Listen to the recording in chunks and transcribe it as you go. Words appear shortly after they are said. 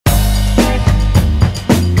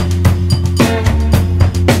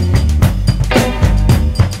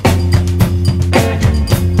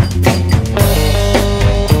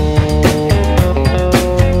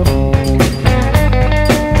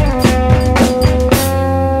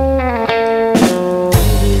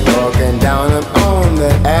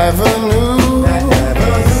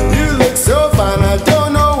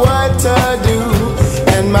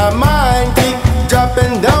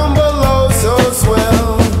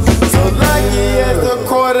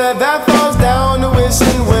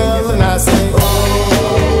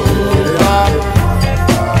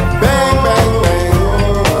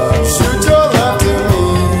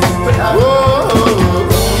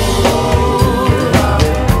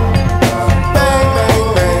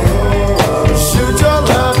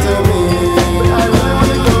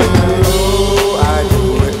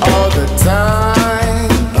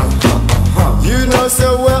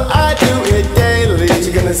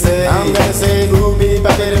say, I'm gonna say, ooh be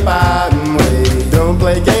baby bottom way. Don't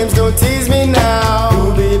play games, don't tease me now.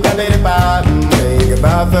 Ooh be baby bottom way. Think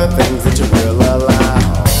about the things that you will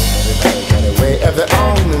allow. Everybody got a way of their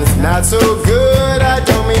own, and it's not so good. I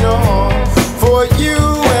don't mean no harm for you,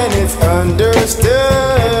 and it's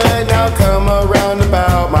understood. Now come around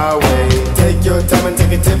about my way. Take your time and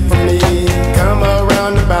take a tip from me. Come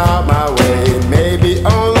around about my way. Maybe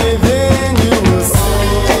only then you will see.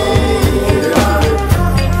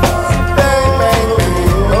 Bang, bang, bang.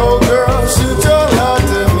 Oh girl, shoot your love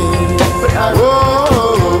to me.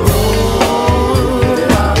 Whoa.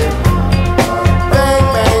 Bang,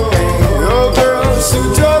 bang, bang. Oh girl,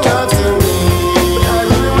 shoot your love to me. I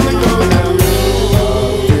really wanna go now.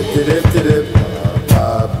 Dip, dip, dip, dip.